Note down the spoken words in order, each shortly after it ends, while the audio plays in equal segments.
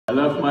I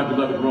left my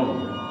beloved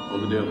Rome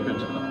on the day of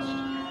Pentecost.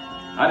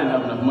 I didn't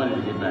have enough money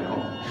to get back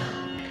home.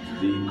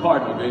 The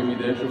cardinal gave me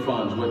the extra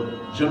funds with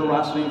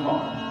generosity of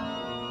heart.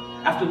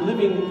 After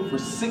living for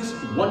 6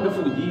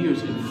 wonderful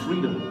years in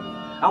freedom,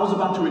 I was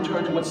about to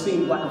return to what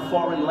seemed like a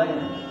foreign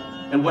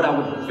land. And what I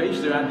would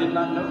face there, I did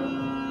not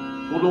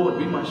know. Oh Lord,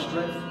 be my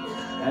strength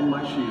and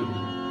my shield.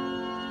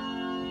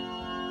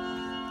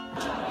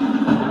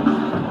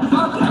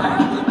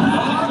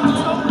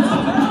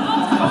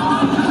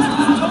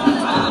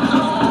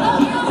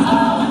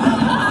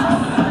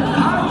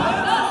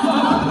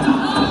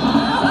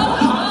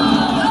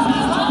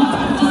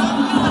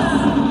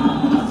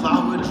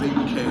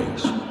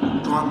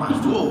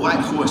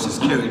 White horses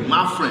carried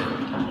my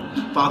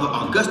friend, Father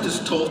Augustus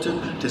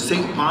Tolton, to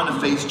St.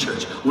 Boniface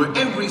Church, where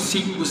every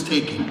seat was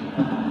taken.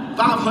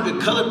 500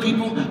 colored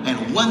people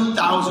and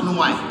 1,000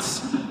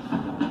 whites.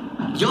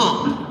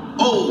 Young,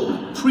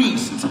 old,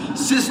 priests,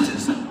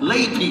 sisters,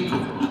 lay people.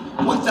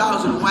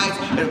 1,000 whites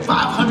and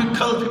 500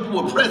 colored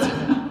people were present.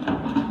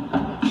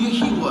 Here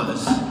he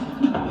was,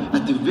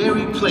 at the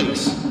very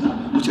place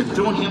which had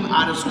thrown him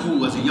out of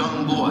school as a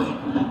young boy.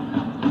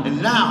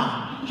 And now,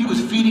 he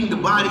was feeding the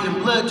body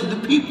and blood to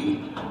the people.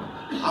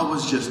 I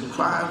was just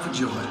crying for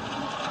joy.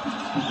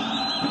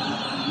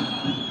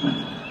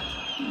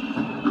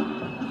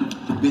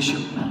 The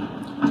bishop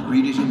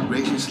greeted him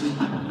graciously.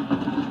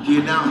 He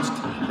announced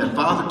that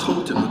Father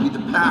Tolton would be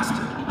the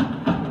pastor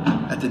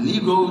at the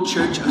Negro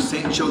Church of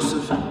St.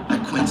 Joseph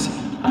at Quincy.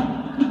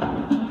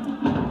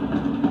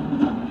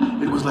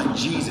 It was like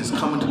Jesus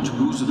coming to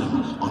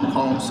Jerusalem on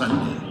Palm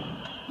Sunday.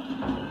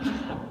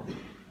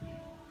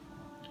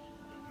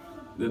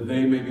 That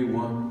they may be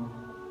one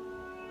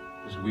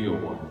as we are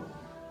one.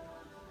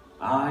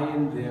 I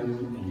in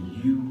them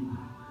and you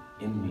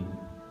in me.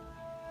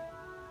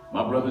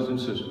 My brothers and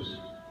sisters,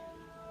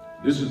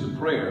 this is the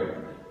prayer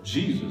of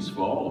Jesus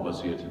for all of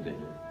us here today.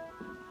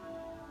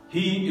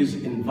 He is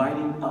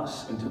inviting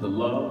us into the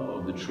love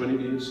of the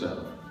Trinity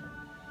itself.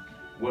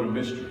 What a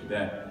mystery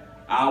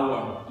that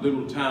our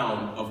little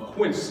town of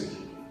Quincy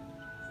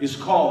is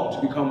called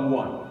to become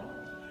one,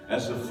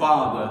 as the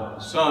Father,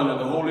 the Son,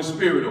 and the Holy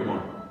Spirit are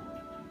one.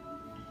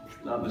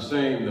 Not the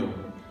same though.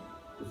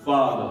 The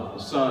Father,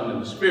 the Son,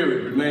 and the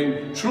Spirit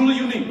remain truly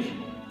unique,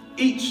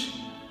 each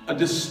a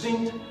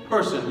distinct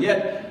person,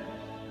 yet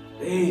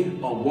they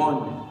are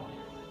one.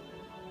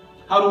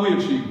 How do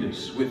we achieve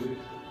this with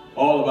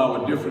all of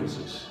our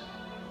differences?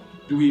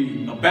 Do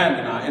we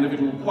abandon our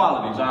individual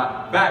qualities,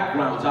 our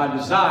backgrounds, our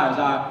desires,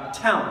 our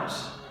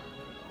talents?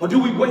 Or do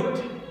we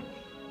wait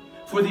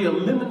for the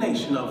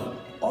elimination of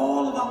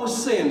all of our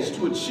sins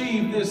to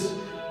achieve this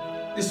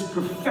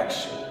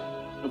perfection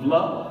of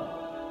love?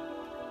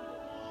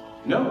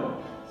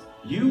 No,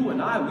 you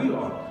and I, we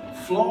are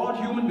flawed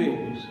human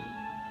beings,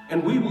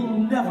 and we will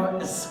never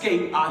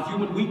escape our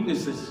human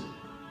weaknesses.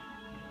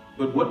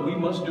 But what we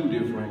must do,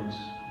 dear friends,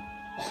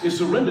 is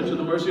surrender to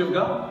the mercy of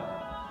God.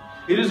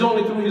 It is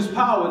only through His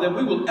power that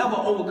we will ever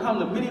overcome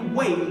the many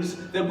ways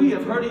that we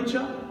have hurt each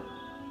other.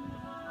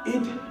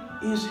 It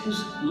is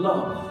His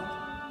love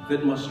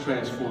that must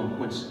transform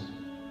Quincy.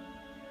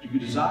 Do you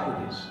desire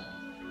this?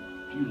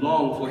 Do you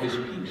long for His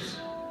peace?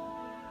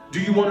 Do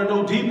you want to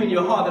know deep in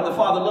your heart that the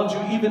Father loves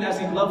you even as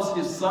He loves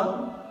His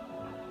Son?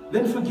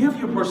 Then forgive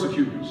your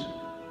persecutors.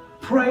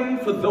 Pray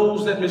for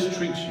those that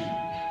mistreat you.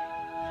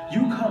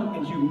 You come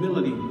in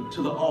humility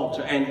to the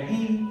altar, and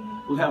He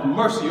will have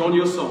mercy on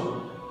your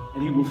soul,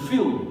 and He will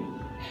fill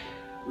you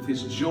with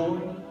His joy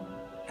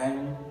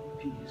and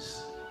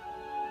peace.